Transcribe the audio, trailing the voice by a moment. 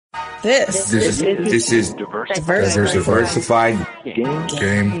This is Diversified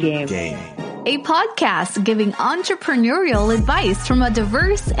Game. A podcast giving entrepreneurial advice from a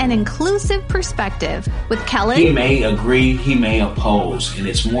diverse and inclusive perspective with Kellen. He may agree, he may oppose, and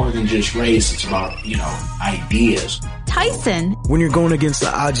it's more than just race, it's about, ideas. Tyson. When you're going against the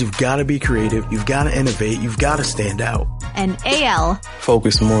odds, you've got to be creative, you've got to innovate, you've got to stand out. And AL.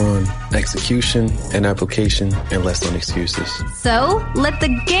 Focus more on execution and application and less on excuses. So, let the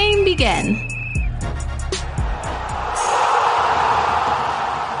game begin.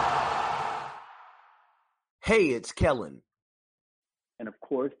 Hey, it's Kellen. And of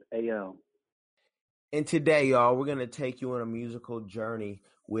course, AL. And today, y'all, we're going to take you on a musical journey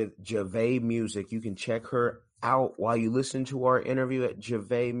with Javay Music. You can check her out while you listen to our interview at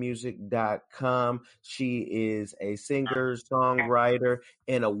javaymusic.com. She is a singer, songwriter,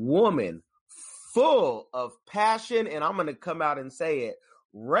 and a woman full of passion. And I'm going to come out and say it,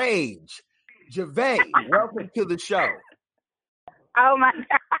 rage. Javay, welcome to the show. Oh, my God.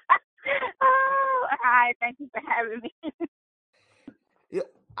 Oh, hi. Thank you for having me. Yeah,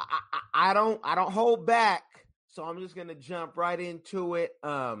 I don't hold back, so I'm just gonna jump right into it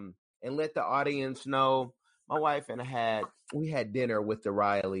and let the audience know. My wife and we had dinner with the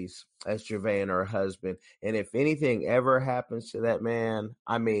Rileys. That's Javay and her husband. And if anything ever happens to that man,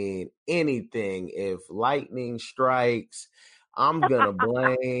 I mean anything, if lightning strikes, I'm gonna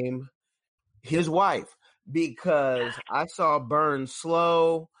blame his wife, because I saw Burn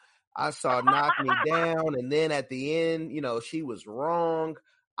Slow, I saw Knock Me Down, and then at the end, she was wrong.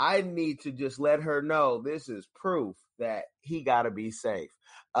 I need to just let her know this is proof that he got to be safe.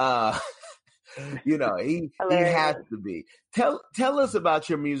 He has to be. Tell us about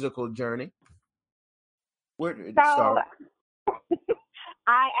your musical journey. Where did it start?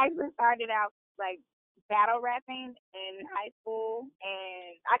 I actually started out like battle rapping in high school,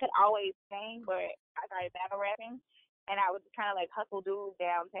 and I could always sing, but I started battle rapping. And I would kind of like hustle dudes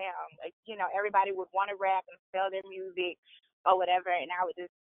downtown. Like, everybody would want to rap and sell their music or whatever. And I would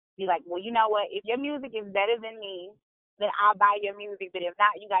just be like, well, you know what? If your music is better than me, then I'll buy your music. But if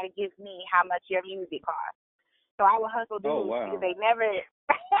not, you got to give me how much your music costs. So I would hustle dudes because they never,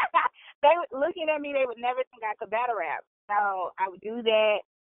 looking at me, they would never think I could battle rap. So I would do that.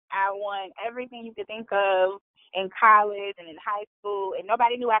 I won everything you could think of in college and in high school. And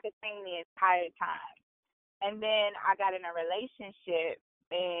nobody knew I could sing the entire time. And then I got in a relationship,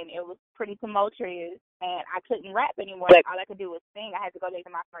 and it was pretty tumultuous, and I couldn't rap anymore. Like, all I could do was sing. I had to go to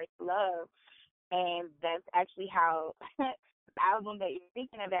my first love, and that's actually how the album that you're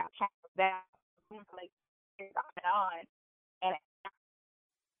speaking about came about, like, years off and on. And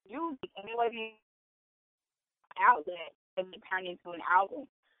music, and it wasn't an outlet, and it turned into an album.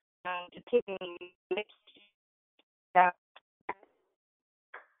 Just kicking stuff.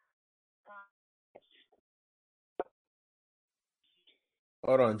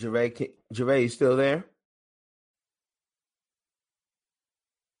 Hold on, Javay. Javay, you still there?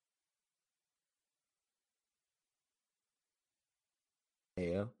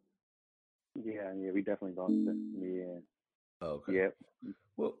 Yeah. Yeah, we definitely lost it. Yeah. Okay. Yep.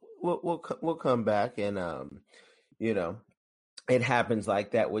 We'll come back, and it happens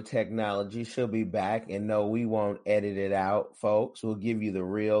like that with technology. She'll be back, and no, we won't edit it out, folks. We'll give you the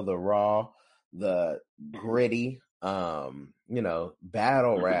real, the raw, the gritty.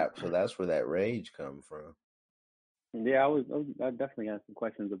 Battle rap. So that's where that rage come from. Yeah, I definitely had some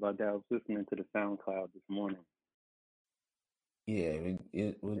questions about that. I was listening to the SoundCloud this morning. Yeah,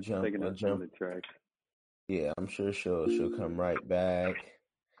 we'll jump the track. Yeah, I'm sure she'll come right back.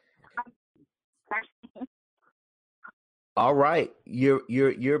 All right,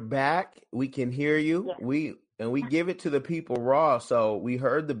 you're back. We can hear you. Yeah. We give it to the people raw. So we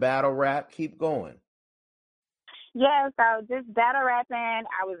heard the battle rap. Keep going. Yeah, so just battle rapping.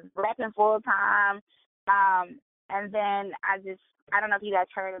 I was rapping full time. And then I don't know if you guys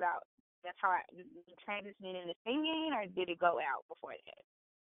heard about that's how I transitioned into singing, or did it go out before that?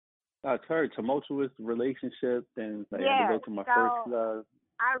 I've heard tumultuous relationship, and I had to go to my first love.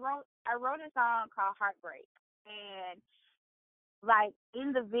 I wrote a song called Heartbreak, and like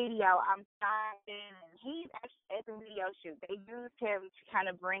in the video, I'm starting, and he's actually at the video shoot. They used him to kind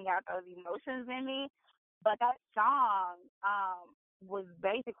of bring out those emotions in me. But that song was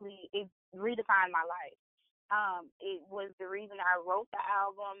basically, it redefined my life. It was the reason I wrote the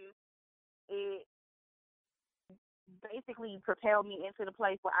album. It basically propelled me into the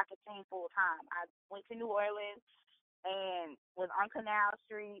place where I could sing full time. I went to New Orleans and was on Canal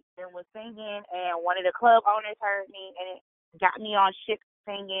Street and was singing, and one of the club owners heard me, and it got me on ship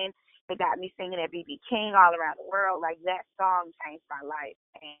singing. It got me singing at B.B. King all around the world. Like, that song changed my life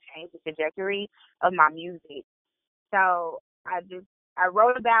and changed the trajectory of my music. So I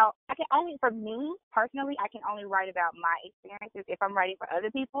wrote about, for me personally, I can only write about my experiences. If I'm writing for other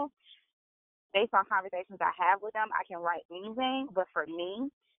people, based on conversations I have with them, I can write anything. But for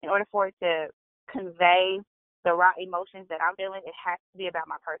me, in order for it to convey the raw emotions that I'm feeling, it has to be about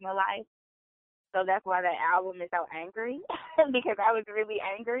my personal life. So that's why that album is so angry, because I was really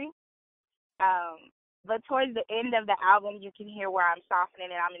angry. But towards the end of the album, you can hear where I'm softening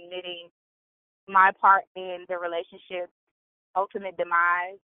and I'm admitting my part in the relationship's ultimate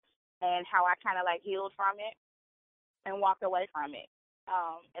demise and how I kind of like healed from it and walked away from it.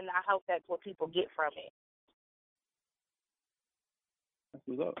 And I hope that's what people get from it. That's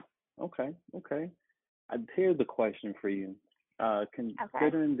what's up. Okay. Here's a question for you.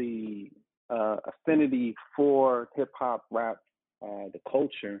 Considering the affinity for hip hop, rap, the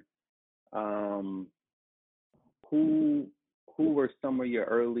culture, who were some of your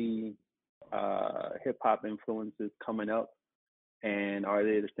early hip hop influences coming up, and are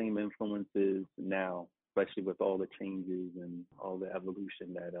they the same influences now, especially with all the changes and all the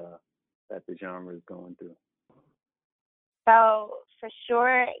evolution that the genre is going through? So for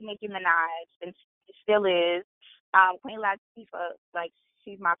sure, Nicki Minaj, and still is. Queen Latifah, like,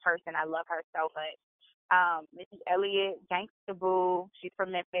 she's my person. I love her so much. Missy Elliott, Gangsta Boo, she's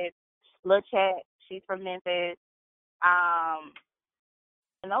from Memphis. Lil Chet, she's from Memphis.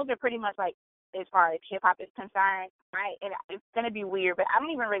 And those are pretty much, like, as far as hip hop is concerned. And it's gonna be weird, but I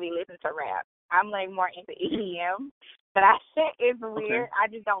don't even really listen to rap. I'm like more into EDM. But I say it's weird. Okay. I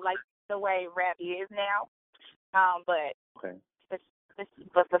just don't like the way rap is now. But okay.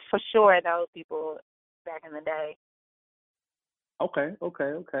 But for sure, those people back in the day. Okay.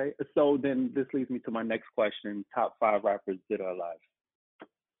 So then this leads me to my next question. Top 5 rappers dead or alive.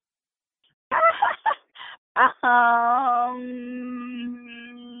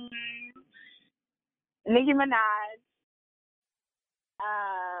 Nicki Minaj.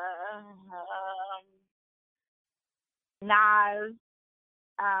 Nas.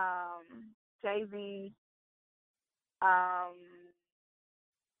 Jay-Z.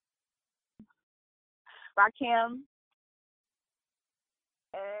 Rakim.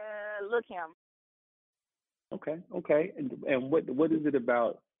 Lil' Kim. Okay. And what is it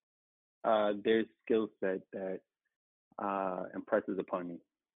about their skill set that impresses upon you?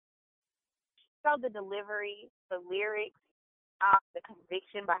 So the delivery, the lyrics, the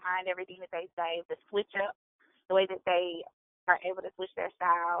conviction behind everything that they say, the switch up, the way that they are able to switch their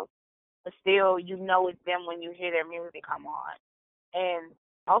styles, but still you know it's them when you hear their music come on. And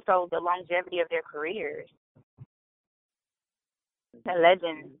also the longevity of their careers. The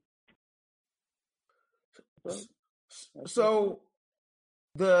legends. So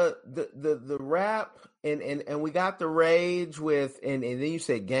the rap and we got the rage with and then you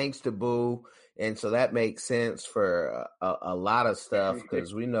said Gangsta Boo, and so that makes sense for a lot of stuff,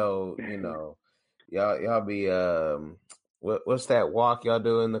 because we know y'all be what's that walk y'all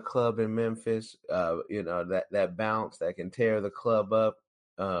do in the club in Memphis, that bounce that can tear the club up,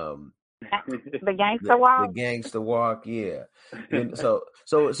 the gangster walk. The gangster walk, yeah. And so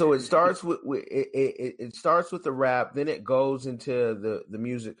it starts with it starts with the rap, then it goes into the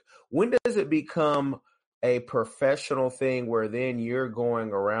music. When does it become a professional thing where then you're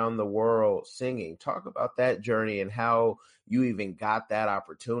going around the world singing? Talk about that journey and how you even got that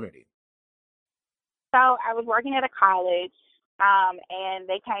opportunity. So I was working at a college, and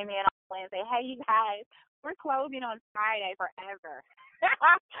they came in on Wednesday. Hey, you guys, we're closing on Friday forever.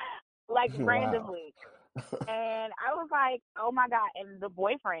 Like, randomly. And I was like, oh my God. And the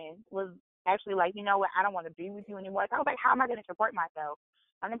boyfriend was actually like, you know what, I don't want to be with you anymore. So I was like, how am I going to support myself?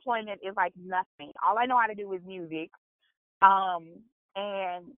 Unemployment is like nothing. All I know how to do is music.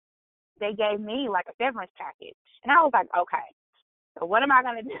 And they gave me like a severance package. And I was like, okay, so what am I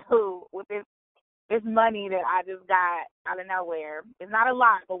going to do with this money that I just got out of nowhere? It's not a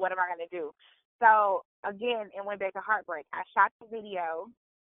lot, but what am I going to do? So again, it went back to heartbreak. I shot the video.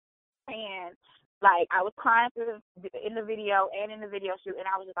 And, like, I was crying in the video and in the video shoot, and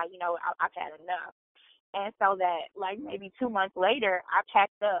I was just like, I've had enough. And so that, like, maybe 2 months later, I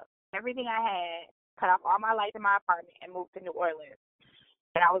packed up everything I had, cut off all my lights in my apartment, and moved to New Orleans.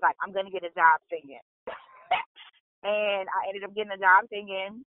 And I was like, I'm going to get a job singing. And I ended up getting a job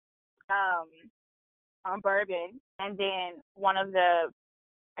singing on Bourbon. And then one of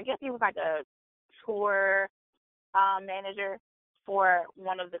I guess he was like a tour manager for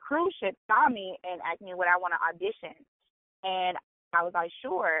one of the cruise ships, saw me and asked me would I want to audition. And I was like,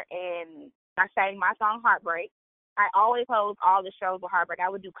 sure. And I sang my song Heartbreak. I always closed all the shows with Heartbreak. I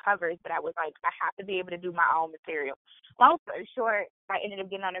would do covers, but I was like, I have to be able to do my own material. Long story short, I ended up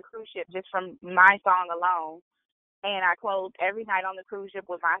getting on a cruise ship just from my song alone. And I closed every night on the cruise ship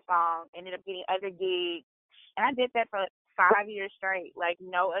with my song, ended up getting other gigs. And I did that for 5 years straight, like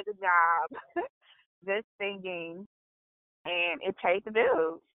no other job, just singing. And it paid the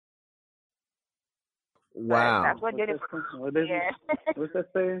bills. Wow. But that's what did it. Yeah. What's that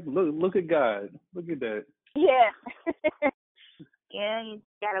saying? Look at God. Look at that. Yeah. Yeah, you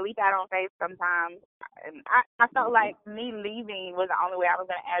gotta leave that on faith sometimes. And I felt like me leaving was the only way I was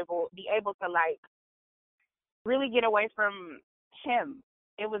gonna be able to like really get away from him.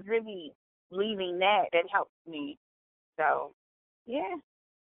 It was really leaving that helped me. So, yeah.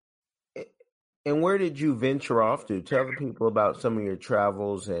 And where did you venture off to? Tell the people about some of your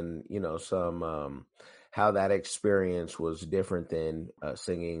travels and, some how that experience was different than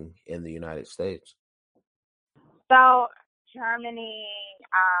singing in the United States. So, Germany,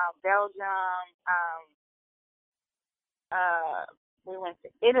 Belgium, we went to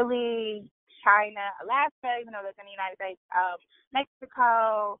Italy, China, Alaska, even though that's in the United States,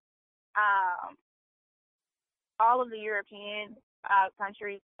 Mexico, all of the European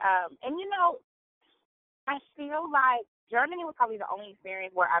countries. And, I feel like Germany was probably the only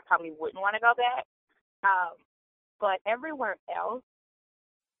experience where I probably wouldn't want to go back. But everywhere else,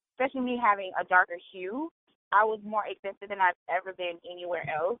 especially me having a darker hue, I was more accepted than I've ever been anywhere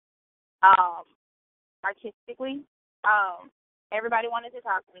else. Artistically, everybody wanted to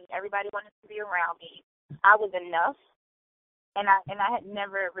talk to me. Everybody wanted to be around me. I was enough, and I had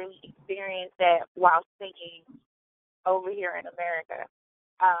never really experienced that while singing over here in America.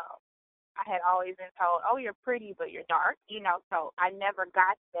 I had always been told, "Oh, you're pretty, but you're dark," So I never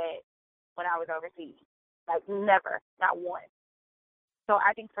got that when I was overseas. Like never, not once. So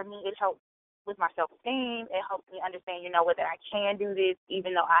I think for me, it helped with my self-esteem. It helped me understand, whether I can do this,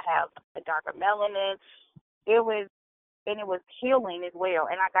 even though I have a darker melanin. It was healing as well,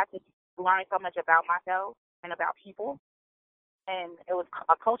 and I got to learn so much about myself and about people. And it was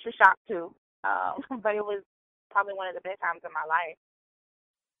a culture shock too, but it was probably one of the best times of my life.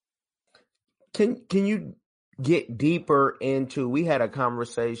 Can you get deeper into? We had a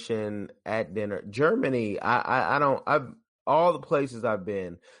conversation at dinner. Germany. I've all the places I've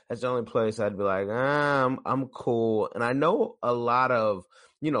been. That's the only place I'd be like, I'm cool. And I know a lot of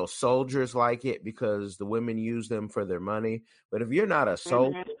soldiers like it because the women use them for their money. But if you're not a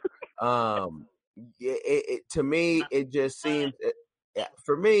soldier, to me it just seems.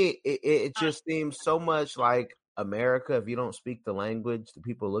 For me, it just seems so much like America. If you don't speak the language, the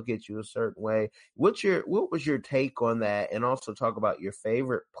people look at you a certain way. What was your take on that? And also talk about your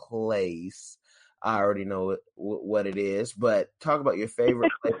favorite place. I already know what it is, but talk about your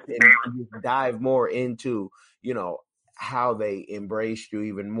favorite place and dive more into, how they embraced you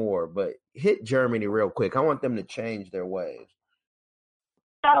even more. But hit Germany real quick. I want them to change their ways.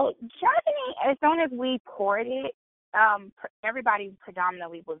 So Germany, as soon as we ported, everybody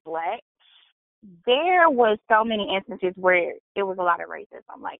predominantly was Black. There was so many instances where it was a lot of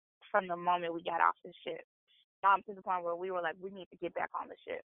racism, like from the moment we got off the ship, to the point where we were like, we need to get back on the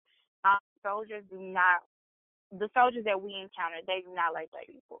ship. The soldiers that we encountered, they do not like Black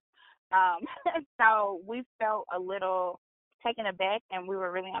people. So we felt a little taken aback, and we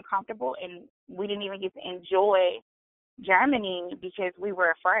were really uncomfortable, and we didn't even get to enjoy Germany because we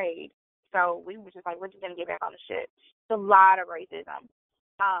were afraid. So we were just like, we're just going to get back on the ship. It's a lot of racism.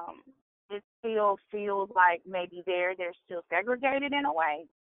 It still feels like maybe they're still segregated in a way.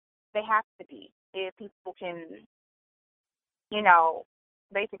 They have to be. If people can,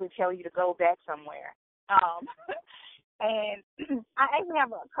 basically tell you to go back somewhere. And I actually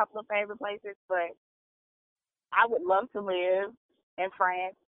have a couple of favorite places, but I would love to live in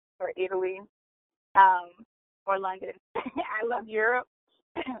France or Italy or London. I love Europe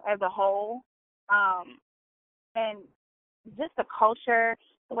as a whole. And just the culture,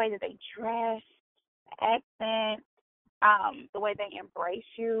 the way that they dress, the accent, the way they embrace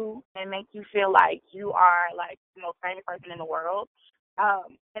you and make you feel like you are like the most famous person in the world.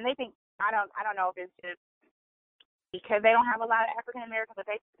 And they think, I don't know if it's just because they don't have a lot of African Americans, but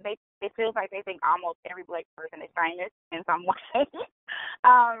it feels like they think almost every Black person is famous in some way.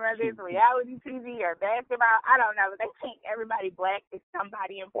 Whether it's reality TV or basketball, I don't know, but they think everybody Black is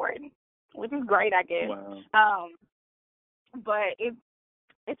somebody important, which is great, I guess. Wow. But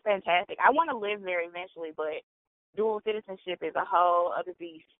it's fantastic. I want to live there eventually, but dual citizenship is a whole other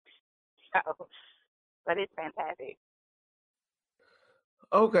beast. So, but it's fantastic.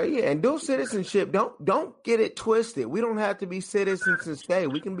 Okay, yeah, and dual citizenship. Don't get it twisted. We don't have to be citizens and stay.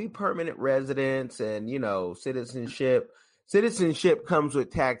 We can be permanent residents, and citizenship. Citizenship comes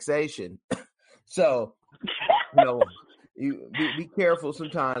with taxation. So you be careful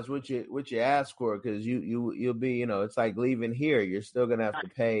sometimes what you ask for, because you'll be it's like leaving here. You're still gonna have to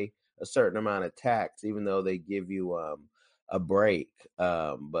pay a certain amount of tax, even though they give you a break.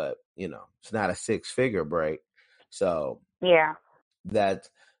 But it's not a 6-figure break. So Yeah. that's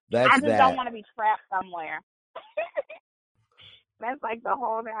I just that. don't want to be trapped somewhere. That's like the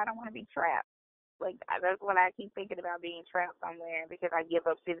whole thing. I don't want to be trapped. Like, that's what I keep thinking about, being trapped somewhere because I give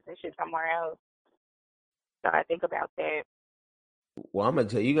up citizenship somewhere else. So I think about that. Well, I'm gonna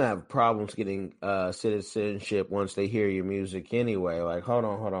tell you, you're gonna have problems getting citizenship once they hear your music anyway. Like, hold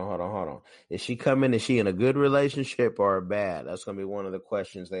on. Is she coming? Is she in a good relationship or a bad? That's gonna be one of the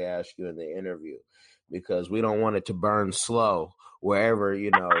questions they ask you in the interview, because we don't want it to burn slow wherever she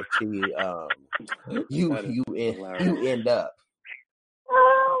you end up.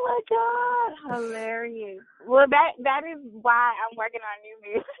 Oh my God, hilarious! Well, that is why I'm working on new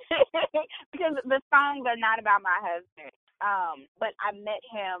music because the songs are not about my husband. But I met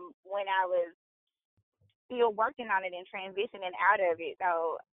him when I was still working on it and transitioning out of it.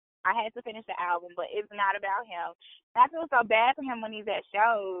 So I had to finish the album, but it's not about him. And I feel so bad for him when he's at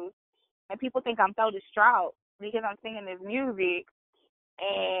shows and people think I'm so distraught because I'm singing this music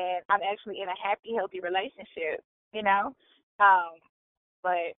and I'm actually in a happy, healthy relationship,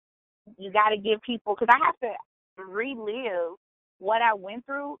 But you got to give people, because I have to relive what I went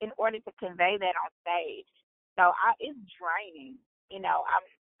through in order to convey that on stage. So it's draining.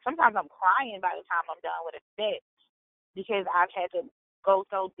 Sometimes I'm crying by the time I'm done with a set because I've had to go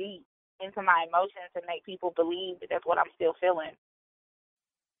so deep into my emotions to make people believe that that's what I'm still feeling.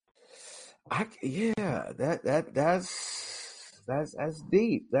 That's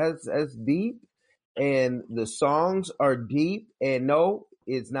deep. That's deep, and the songs are deep. And no,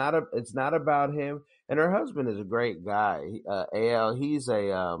 it's not about him. And her husband is a great guy. AL, he's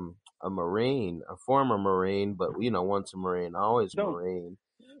a Marine, a former Marine, but once a Marine, always a Marine,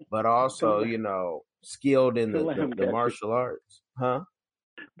 but also skilled in the martial arts. Huh?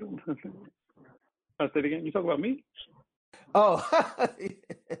 I'll say it again. You talk about me? Oh,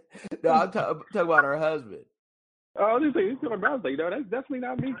 no, I'm talking about her husband. Oh, I was just saying, you talking about no, that's definitely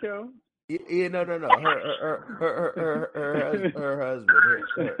not me, Kel. Yeah, no. Her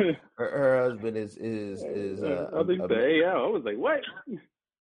husband. Her husband is I think the AL. I was like, what?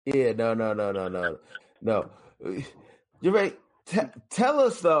 Yeah, no. Jermaine, tell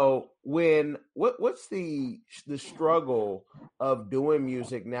us though, what's the struggle of doing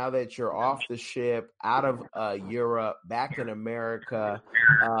music now that you're off the ship, out of Europe, back in America?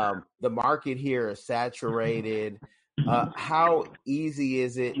 The market here is saturated. How easy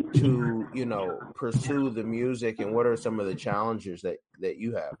is it to pursue the music, and what are some of the challenges that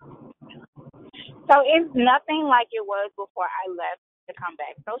you have? So it's nothing like it was before I left to come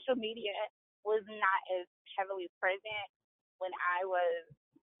back. Social media was not as heavily present when I was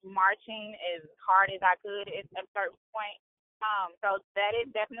marching as hard as I could at a certain point. So that is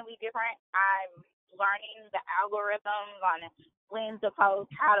definitely different. I'm learning the algorithms on when to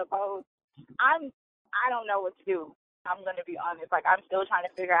post, how to post. I don't know what to do. I'm going to be honest. Like, I'm still trying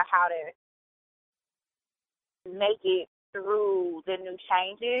to figure out how to make it through the new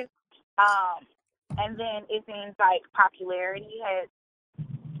changes. And then it seems like popularity has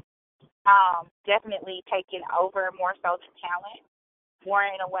definitely taken over more so than talent, more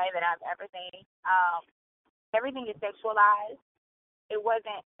in a way that I've ever seen. Everything is sexualized. It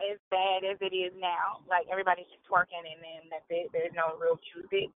wasn't as bad as it is now. Like, everybody's just twerking and then that's it. There's no real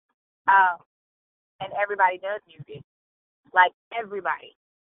music. And everybody does music. Like, everybody.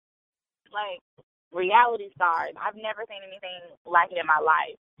 Like, reality stars. I've never seen anything like it in my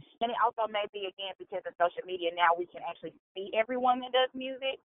life. And it also may be, again, because of social media, now we can actually see everyone that does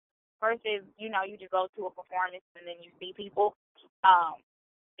music versus, you just go to a performance and then you see people.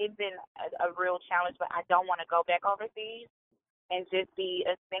 It's been a real challenge, but I don't want to go back overseas and just be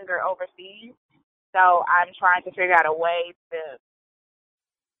a singer overseas. So I'm trying to figure out a way to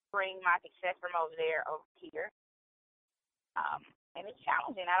bring my success from over there over here. And it's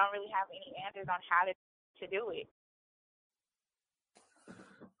challenging. I don't really have any answers on how to do it.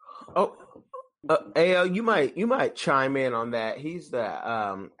 Oh, AL, you might chime in on that. He's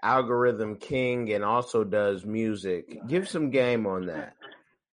the algorithm king and also does music. Give some game on that.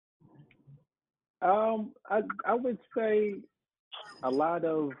 I would say a lot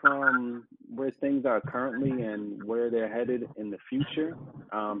of where things are currently and where they're headed in the future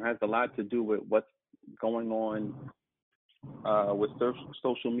has a lot to do with what's going on with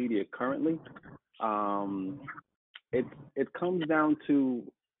social media currently. It comes down to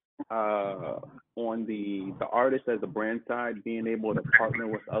on the artist as a brand side, being able to partner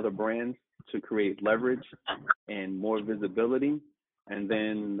with other brands to create leverage and more visibility. And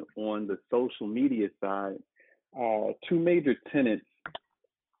then on the social media side, two major tenets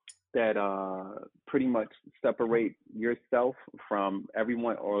that pretty much separate yourself from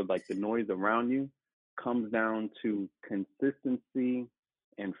everyone or like the noise around you comes down to consistency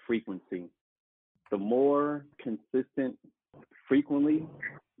and frequency. The more consistent frequently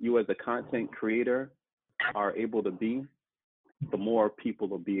you as a content creator are able to be, the more people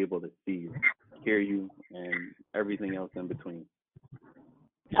will be able to see you, hear you, and everything else in between.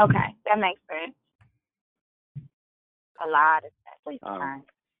 Okay, that makes sense. A lot of that. Please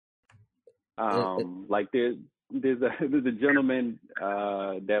like there's a gentleman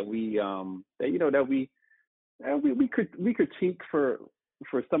that we critique for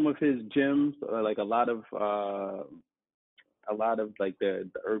some of his gyms, like a lot of like the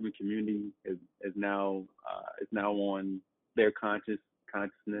urban community is now on their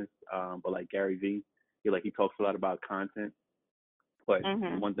consciousness. But like Gary Vee, he talks a lot about content. But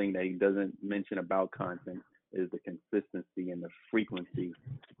one thing that he doesn't mention about content is the consistency and the frequency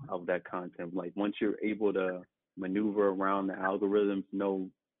of that content. Like once you're able to maneuver around the algorithms, know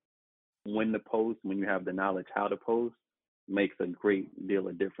when to post, when you have the knowledge how to post, makes a great deal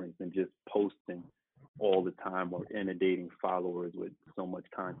of difference than just posting all the time or inundating followers with so much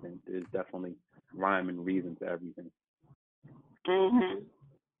content. There's definitely rhyme and reason to everything.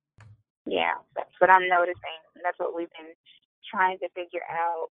 Yeah, that's what I'm noticing. That's what we've been trying to figure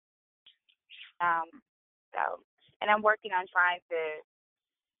out. And I'm working on trying to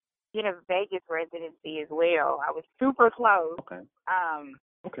get a Vegas residency as well. I was super close.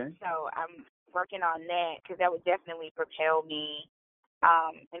 Okay. So I'm working on that because that would definitely propel me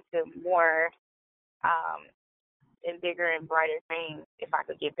into more and bigger and brighter things if I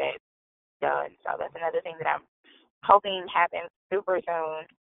could get that done. So that's another thing that I'm hoping happens super soon.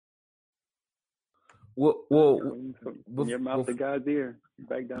 Well, from your mouth to God's ear,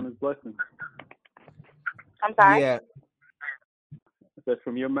 back down his blessing. I'm sorry? Yeah. I said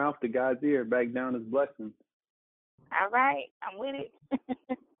from your mouth to God's ear, back down his blessing. All right, I'm with it.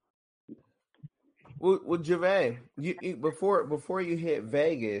 Well, Javay, you before you hit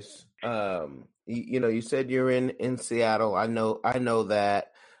Vegas, you said you're in Seattle. I know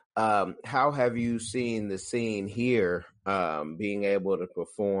that. How have you seen the scene here, being able to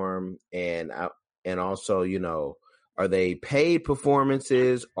perform and also, are they paid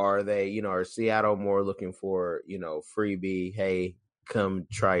performances? Are they, are Seattle more looking for, freebie? Hey, come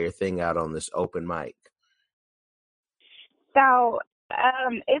try your thing out on this open mic. So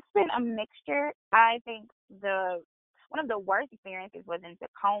it's been a mixture. I think one of the worst experiences was in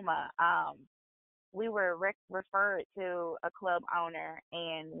Tacoma. We were referred to a club owner,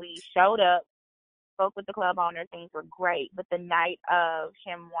 and we showed up, spoke with the club owner. Things were great, but the night of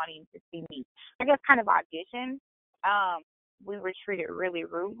him wanting to see me, I guess, kind of audition, we were treated really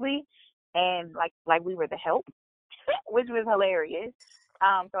rudely, and like we were the help, which was hilarious.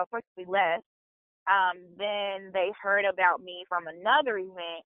 So of course we left. Then they heard about me from another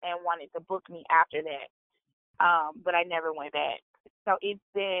event and wanted to book me after that. But I never went back. So it's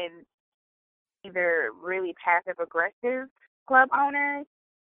been either really passive aggressive club owners,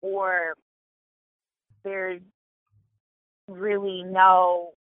 or there's really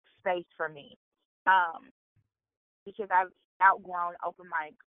no space for me. Because I've outgrown open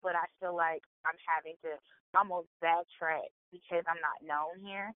mic, but I feel like I'm having to almost backtrack because I'm not known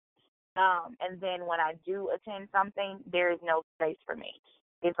here. And then when I do attend something, there is no space for me.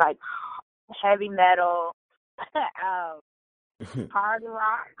 It's like heavy metal, hard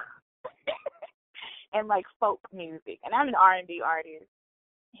rock, and like folk music. And I'm an R&B artist,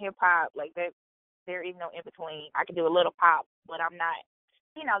 hip hop, like that. There is no in between. I can do a little pop, but I'm not,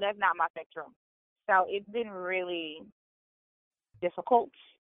 that's not my spectrum. So it's been really difficult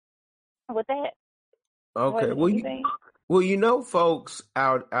with that. Okay. Folks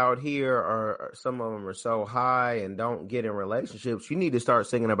out here are, some of them are so high and don't get in relationships. You need to start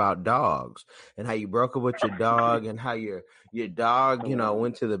singing about dogs and how you broke up with your dog and how your dog,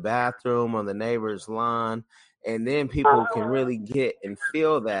 went to the bathroom on the neighbor's lawn. And then people can really get and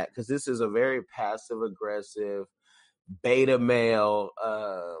feel that, because this is a very passive aggressive beta male,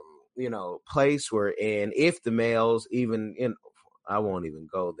 place we're in. If the males even, I won't even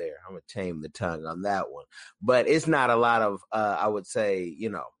go there. I'm going to tame the tongue on that one. But it's not a lot of, I would say,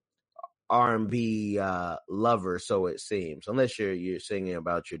 R&B lover, so it seems, unless you're singing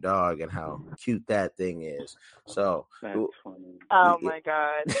about your dog and how cute that thing is. So That's funny. Oh my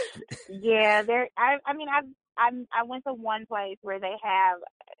God. Yeah, I went to one place where they have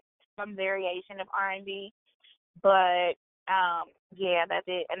some variation of R&B, but yeah, that's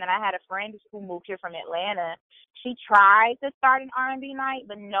it. And then I had a friend who moved here from Atlanta. She tried to start an R&B night,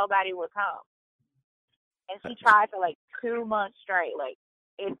 but nobody would come. And she tried for like 2 months straight. Like,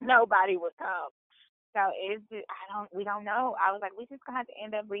 nobody would come. So it's just, we don't know. I was like, we just gonna have to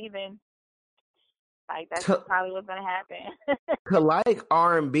end up leaving. Like, that's probably what's gonna happen. To like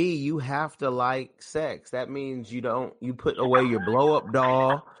R&B, you have to like sex. That means you put away your blow up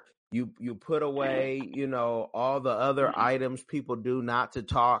doll. You put away, all the other items people do not to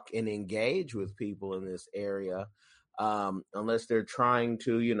talk and engage with people in this area. Unless they're trying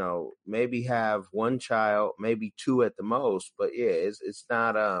to, maybe have one child, maybe two at the most. But yeah, it's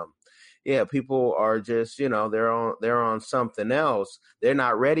not, people are just, they're on something else. They're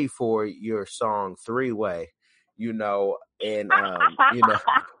not ready for your song Three-Way, and,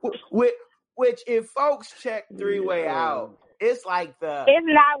 which if folks check Three-Way out, it's like it's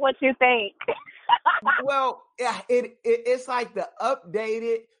not what you think. Well, yeah, it's like the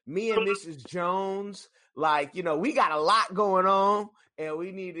updated Me and Mrs. Jones. Like, we got a lot going on and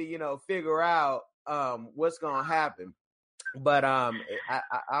we need to, figure out what's going to happen. But I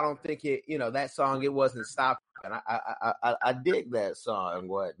don't think it, that song, it wasn't stopping. I dig that song and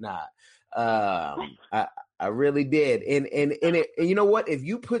whatnot. I really did. And you know what? If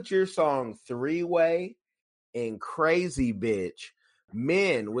you put your song Three-Way in Crazy Bitch,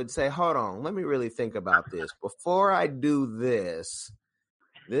 men would say, hold on, let me really think about this. Before I do this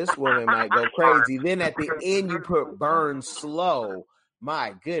woman might go crazy. Then at the end, you put Burn Slow.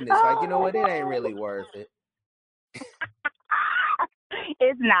 My goodness. Like, you know what? It ain't really worth it.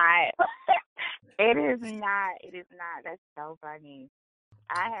 It's not. It is not. It is not. That's so funny.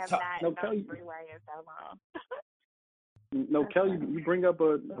 I have not known Three-Way in so long. No, Kelly, you bring up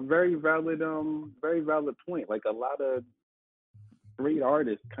a very valid point. Like, a lot of great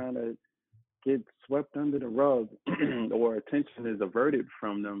artists kind of get swept under the rug or attention is averted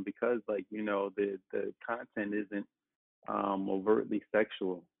from them because, like, the content isn't overtly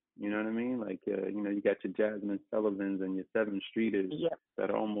sexual. You know what I mean? Like, you got your Jasmine Sullivans and your Seven Streeters that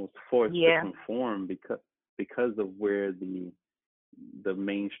are almost forced to conform because of where the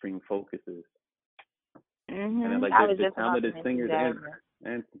mainstream focus is. Mm-hmm. And like the talented singers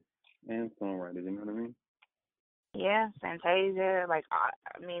and songwriters, you know what I mean? Yeah, Fantasia. Like,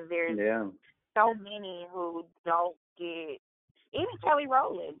 I mean, there's so many who don't get. Even Kelly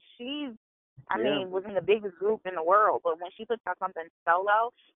Rowland, she's, I mean, was in the biggest group in the world, but when she puts out something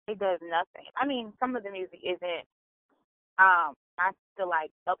solo, it does nothing. I mean, some of the music isn't, I feel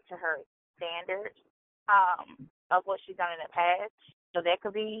like, up to her standards of what she's done in the past. So that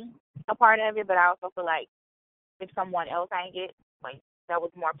could be a part of it, but I also feel like if someone else ain't get, like, that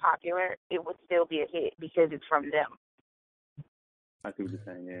was more popular, it would still be a hit because it's from them. I see what you're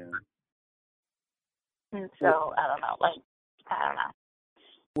saying, yeah. And so, I don't know.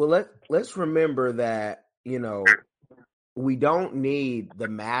 Well, let's remember that, we don't need the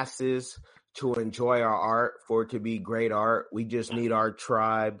masses to enjoy our art for it to be great art. We just need our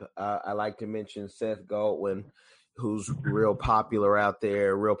tribe. I like to mention Seth Godin, who's real popular out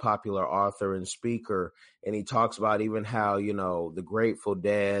there, real popular author and speaker. And he talks about even how, the Grateful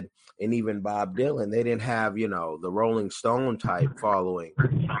Dead and even Bob Dylan, they didn't have, the Rolling Stone type following,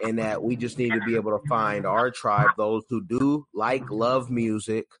 and that we just need to be able to find our tribe, those who do like love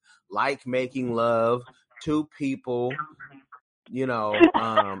music, like making love to people,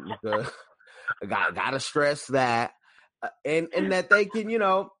 gotta stress that, and that they can,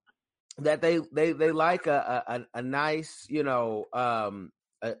 that they like a nice, a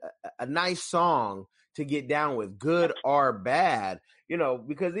nice song to get down with, good or bad,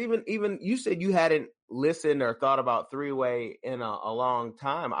 because even you said you hadn't listened or thought about Three-Way in a long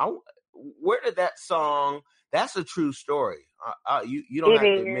time. Where did that song? That's a true story. You don't have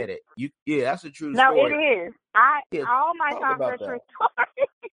to admit it. That's a true story. No, it is. All my songs are true stories.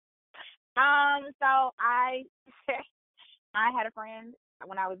 So I had a friend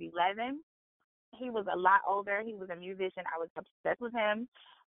when I was 11. He was a lot older. He was a musician. I was obsessed with him.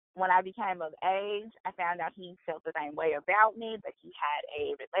 When I became of age, I found out he felt the same way about me, but he had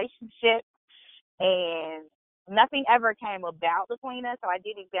a relationship, and nothing ever came about between us, so I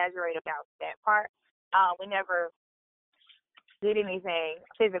did exaggerate about that part. We never did anything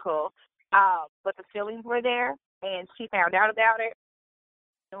physical, but the feelings were there, and she found out about it.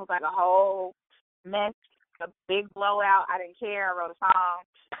 It was like a whole mess, a big blowout. I didn't care. I wrote a song.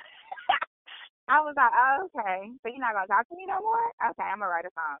 I was like, oh, okay, so you're not gonna talk to me no more? Okay, I'm gonna write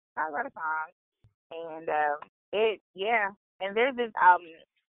a song. So I wrote a song, and and there's this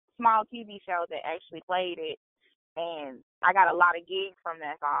small TV show that actually played it, and I got a lot of gigs from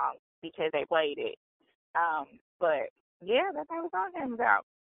that song because they played it. But yeah, that's how the song came about.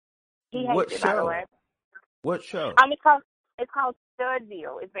 He hates it, by the way. What show? It's called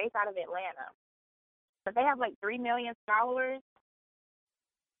Studville. It's based out of Atlanta, but they have like 3 million followers.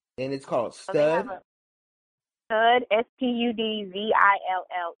 And it's called Stud? Stud, STUDVILLE.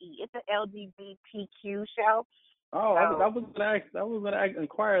 It's an LGBTQ show. Oh, I was gonna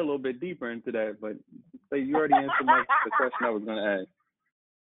inquire a little bit deeper into that, but you already answered the question I was gonna ask.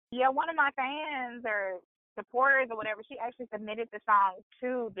 Yeah, one of my fans or supporters or whatever, she actually submitted the song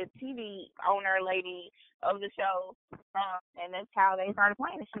to the TV owner lady of the show, and that's how they started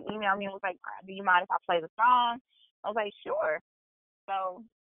playing it. She emailed me and was like, "Do you mind if I play the song?" I was like, "Sure." So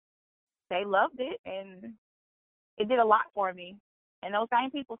they loved it, and it did a lot for me. And those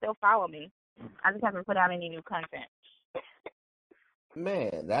same people still follow me. I just haven't put out any new content.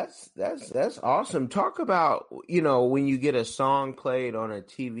 Man, that's awesome. Talk about, when you get a song played on a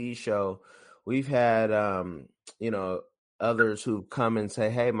TV show. We've had, others who come and say,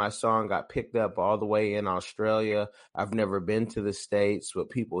 hey, my song got picked up all the way in Australia. I've never been to the States, but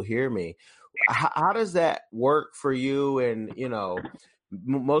people hear me. How does that work for you? And,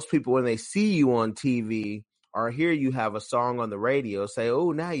 most people, when they see you on TV or hear you have a song on the radio, say,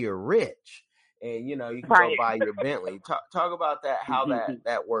 oh, now you're rich. And, you can go buy your Bentley. Talk about that, how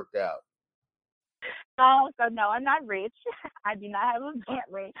that worked out. So no, I'm not rich. I do not have a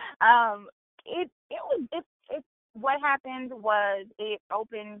Bentley. What happened was it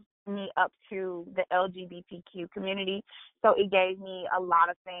opened me up to the LGBTQ community. So it gave me a lot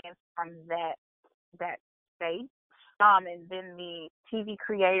of fans from that space. And then the TV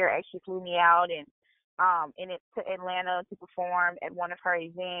creator actually flew me out to Atlanta to perform at one of her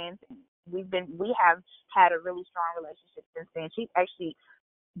events. We have had a really strong relationship since then. She actually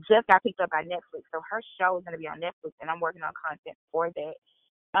just got picked up by Netflix, so her show is going to be on Netflix, and I'm working on content for that.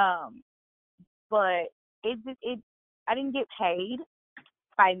 But I didn't get paid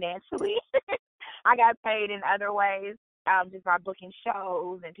financially. I got paid in other ways, just by booking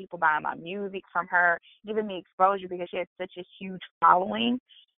shows and people buying my music from her, giving me exposure because she has such a huge following.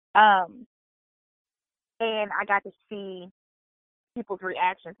 And I got to see people's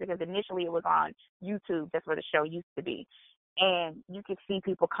reactions because initially it was on YouTube. That's where the show used to be. And you could see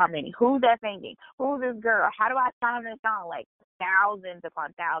people commenting, who's that singing? Who's this girl? How do I sound this song? Like thousands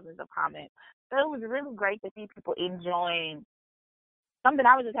upon thousands of comments. So it was really great to see people enjoying something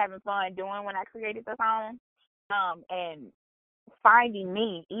I was just having fun doing when I created the song. And finding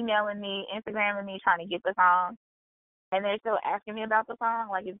me, emailing me, Instagramming me, trying to get the song. And they're still asking me about the song.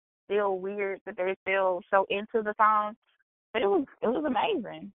 Like, it's still weird that they're still so into the song. But it was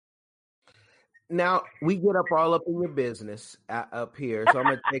amazing. Now we get all up in your business up here, so I'm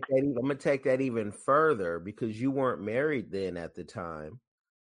gonna take that even further because you weren't married then at the time.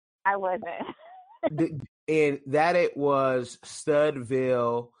 I wasn't. And that it was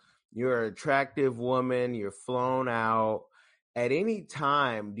Studville. You're an attractive woman. You're flown out. At any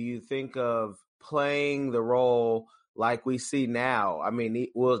time, do you think of playing the role like we see now? I mean,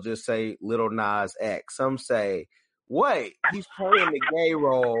 we'll just say Lil Nas X. Some say, wait, he's playing the gay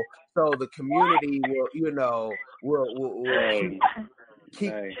role, so the community will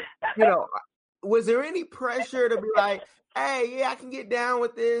keep. Was there any pressure to be like, hey, yeah, I can get down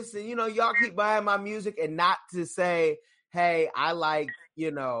with this, and y'all keep buying my music, and not to say, hey, I like,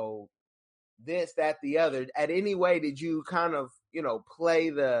 this, that, the other. At any way, did you kind of, play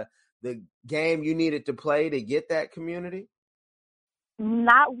the game you needed to play to get that community?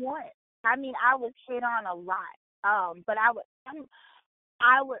 Not once. I mean, I was hit on a lot. But I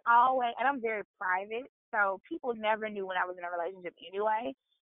would always, and I'm very private, so people never knew when I was in a relationship anyway.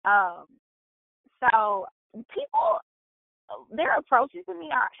 So people, their approaches to me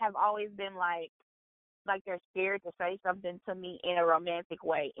have always been like they're scared to say something to me in a romantic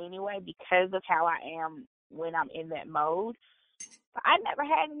way anyway because of how I am when I'm in that mode. But I never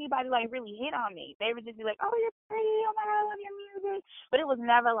had anybody like really hit on me. They would just be like, "Oh, you're pretty. Oh my God, I love your music." But it was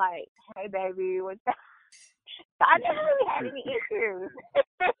never like, "Hey, baby, what's that?" So I never really had any issues.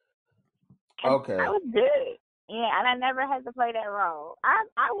 Okay. I was good. Yeah, and I never had to play that role.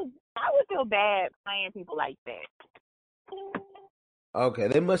 I would feel bad playing people like that. Okay,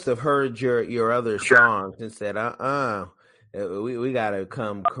 they must have heard your other songs and said, we got to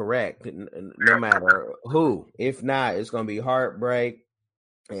come correct no matter who. If not, it's going to be heartbreak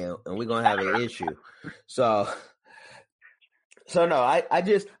and we're going to have an issue. So So no, I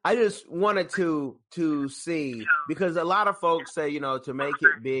just wanted to see, because a lot of folks say, to make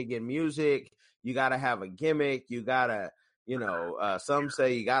it big in music, you got to have a gimmick. You got to, some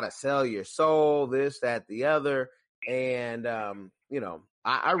say you got to sell your soul, this, that, the other. And,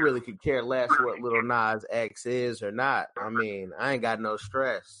 I really could care less what Lil Nas X is or not. I mean, I ain't got no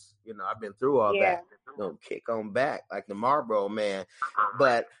stress. I've been through all that. Kick on back like the Marlboro Man,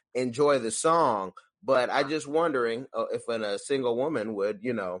 but enjoy the song. But I just wondering if a single woman would,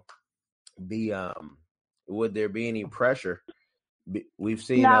 be, would there be any pressure? We've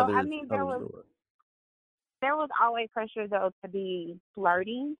seen others. I mean, there was always pressure, though, to be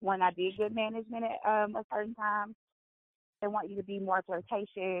flirty when I did good management at a certain time. They want you to be more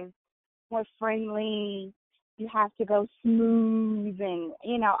flirtatious, more friendly. You have to go smooth and,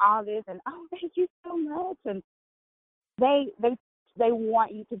 all this. And, oh, thank you so much. And they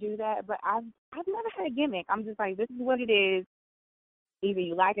want you to do that. But I've never had a gimmick. I'm just like, this is what it is. Either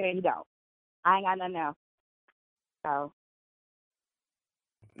you like it or you don't. I ain't got nothing else. So.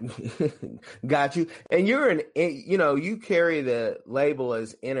 Got you. And you carry the label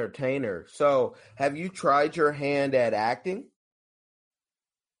as entertainer. So have you tried your hand at acting?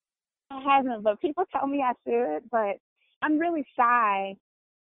 I haven't, but people tell me I should, but I'm really shy.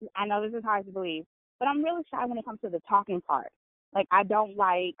 I know this is hard to believe, but I'm really shy when it comes to the talking part. Like, I don't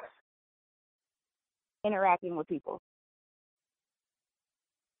like interacting with people.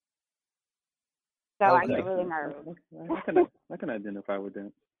 So I get really nervous. I can identify with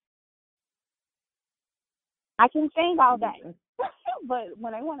that. I can sing all day, but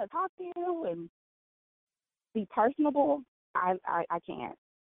when I want to talk to you and be personable, I can't.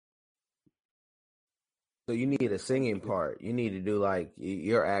 So you need a singing part. You need to do, like,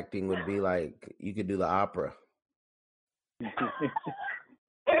 your acting would be like, you could do the opera.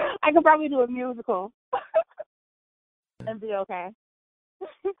 I could probably do a musical and be okay.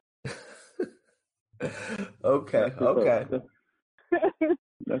 Okay. I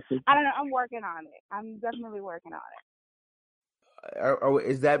don't know. I'm working on it. I'm definitely working on it.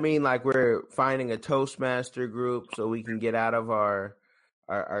 Does that mean like we're finding a Toastmaster group so we can get out of our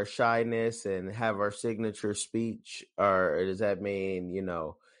shyness and have our signature speech? Or does that mean, in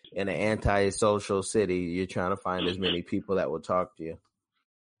an anti-social city, you're trying to find as many people that will talk to you?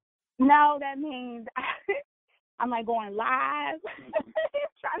 No, that means I'm like going live,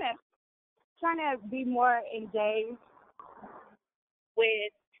 trying to be more engaged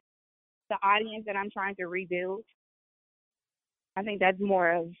with the audience that I'm trying to rebuild. I think that's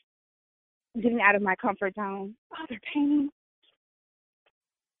more of getting out of my comfort zone. Oh, they're painting.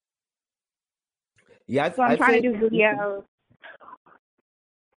 Yeah, so I'm trying to do videos.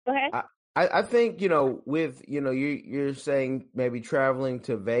 Go ahead. I think, with, you're saying maybe traveling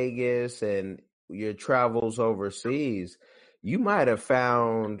to Vegas and your travels overseas, you might have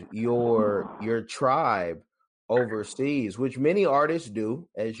found your tribe overseas, which many artists do,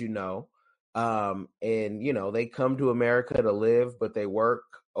 as you know. And, they come to America to live, but they work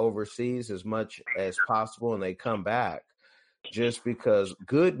overseas as much as possible and they come back, just because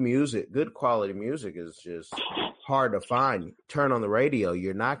good quality music is just hard to find. Turn on the radio,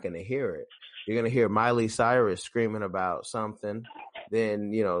 you're not going to hear it. You're going to hear Miley Cyrus screaming about something,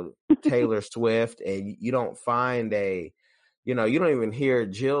 then, Taylor Swift, and you don't find you don't even hear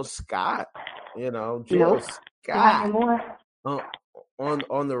Jill Scott, Scott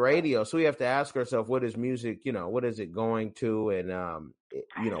on the radio. So we have to ask ourselves, what is music, what is it going to? And,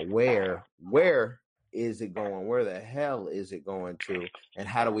 where is it going? Where the hell is it going to? And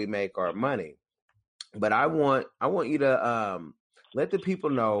how do we make our money? But I want you to let the people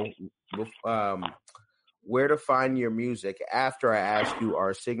know where to find your music after I ask you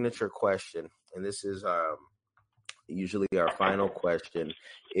our signature question. And this is usually our final question,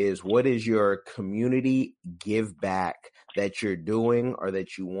 is what is your community give back that you're doing or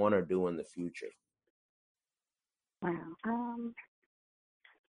that you want to do in the future? Wow.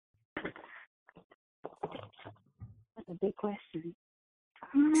 That's a big question.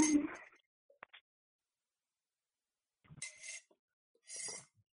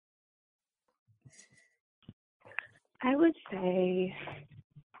 I would say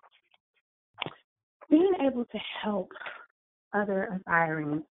being able to help other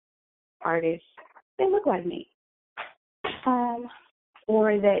aspiring artists that look like me,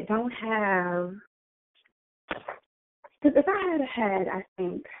 or that don't have, because if I had, I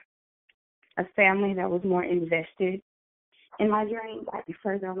think, a family that was more invested in my dreams, I'd be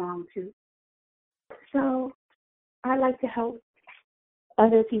further along too. So I like to help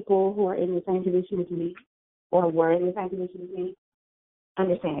other people who are in the same position as me, or were in the same position as me,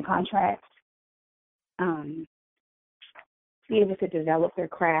 understand contracts, be able to develop their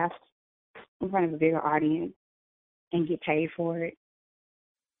craft in front of a bigger audience and get paid for it.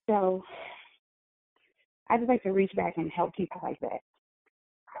 So I just like to reach back and help people like that.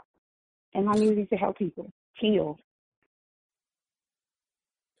 And my music to help people heal.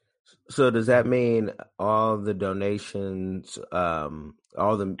 So does that mean all the donations,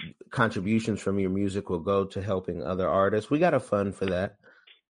 all the contributions from your music will go to helping other artists? We got a fund for that.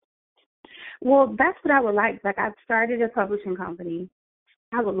 Well, that's what I would like. Like, I've started a publishing company.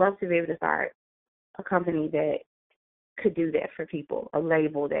 I would love to be able to start a company that could do that for people, a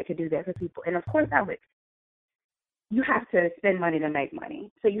label that could do that for people. And, of course, you have to spend money to make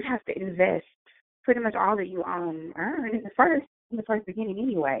money. So you have to invest pretty much all that you earn in the first beginning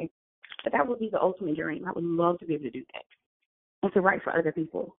anyway. But that would be the ultimate dream. I would love to be able to do that and to write for other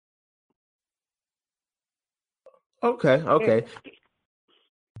people. Okay.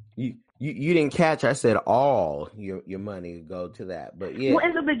 You didn't catch. I said all your money would go to that, but yeah. Well,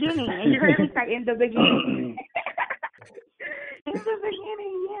 in the beginning, and you heard me say in the beginning. In the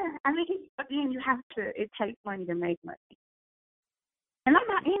beginning, yeah. I mean, again, it takes money to make money. And I'm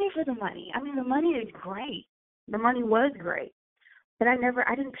not in it for the money. I mean, the money is great. The money was great. But I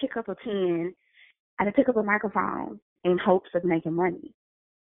didn't pick up a pen. I didn't pick up a microphone in hopes of making money.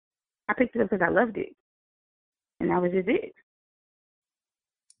 I picked it up because I loved it. And that was just it.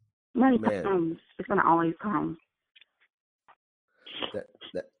 Money comes. It's going to always come.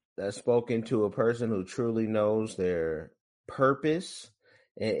 That's spoken to a person who truly knows their purpose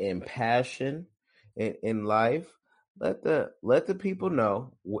and passion in life. Let the people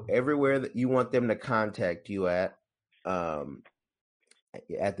know everywhere that you want them to contact you at the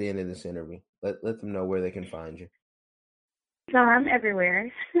end of this interview. Let them know where they can find you. So I'm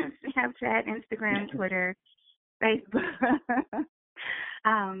everywhere. Snapchat, Instagram, Twitter, Facebook,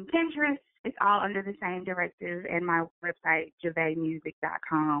 Pinterest. It's all under the same directive, and my website,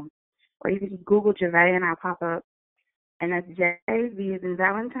 JaVayMusic.com. Or you can just Google JaVay and I'll pop up. And that's J-V as in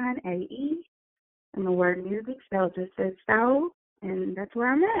Valentine, A-E. And the word music spelled just as so. And that's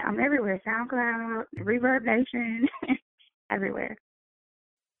where I'm at. I'm everywhere. SoundCloud, Reverb Nation, everywhere.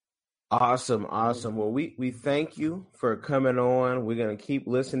 Awesome. Well, we thank you for coming on. We're going to keep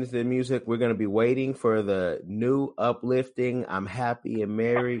listening to the music. We're going to be waiting for the new uplifting I'm happy and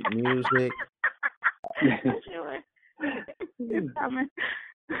married music. It's coming.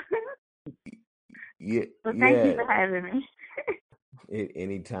 Yeah. Well, thank you for having me.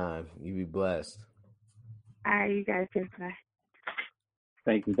 Anytime. You be blessed. All right, you guys too. Bye.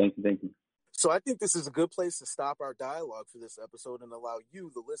 Thank you. So I think this is a good place to stop our dialogue for this episode and allow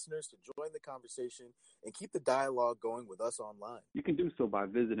you, the listeners, to join the conversation and keep the dialogue going with us online. You can do so by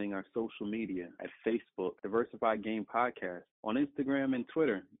visiting our social media at Facebook, Diversified Game Podcast, on Instagram and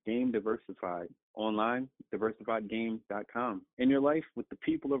Twitter, Game Diversified, online, diversifiedgame.com. In your life with the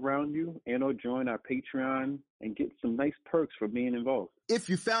people around you, and/or join our Patreon and get some nice perks for being involved. If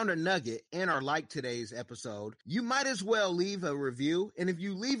you found a nugget and/or liked today's episode, you might as well leave a review. And if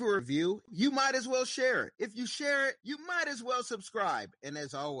you leave a review, you might as well share it. If you share it, you might as well subscribe. And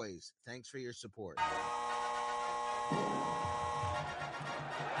as always, thanks for your support.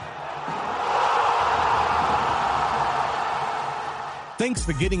 Thanks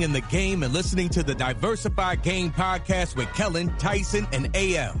for getting in the game and listening to the Diversified Game Podcast with Kellen, Tyson, and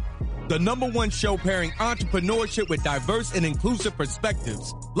AL. The #1 show pairing entrepreneurship with diverse and inclusive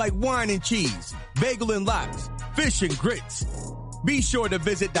perspectives like wine and cheese, bagel and lox, fish and grits. Be sure to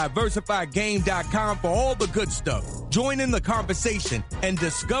visit diversifiedgame.com for all the good stuff. Join in the conversation and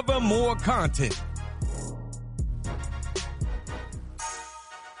discover more content.